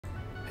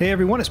Hey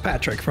everyone, it's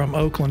Patrick from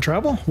Oakland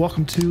Travel.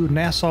 Welcome to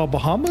Nassau,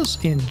 Bahamas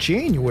in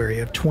January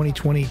of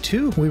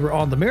 2022. We were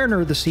on the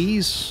Mariner of the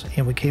Seas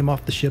and we came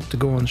off the ship to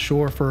go on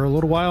shore for a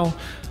little while.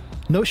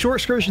 No shore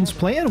excursions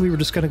planned. We were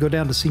just going to go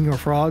down to Senor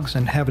Frogs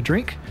and have a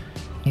drink.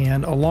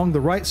 And along the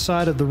right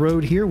side of the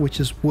road here, which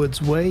is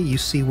Woods Way, you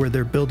see where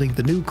they're building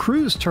the new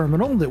cruise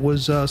terminal that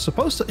was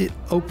supposed to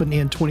open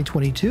in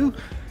 2022.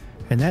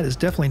 And that is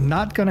definitely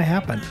not going to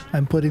happen.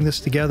 I'm putting this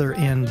together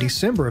in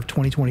December of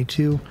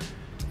 2022.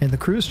 And the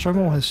cruise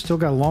terminal has still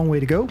got a long way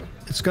to go.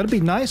 It's going to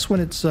be nice when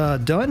it's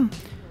done.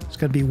 It's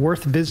going to be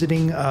worth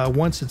visiting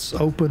once it's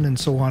open and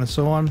so on and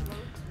so on.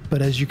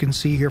 But as you can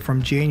see here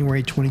from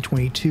January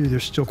 2022,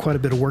 there's still quite a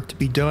bit of work to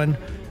be done.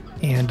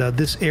 And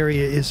this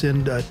area is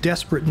in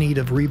desperate need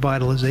of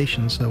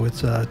revitalization. So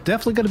it's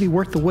definitely going to be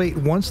worth the wait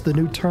once the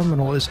new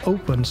terminal is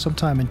open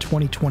sometime in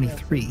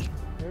 2023.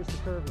 There's the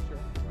curvature.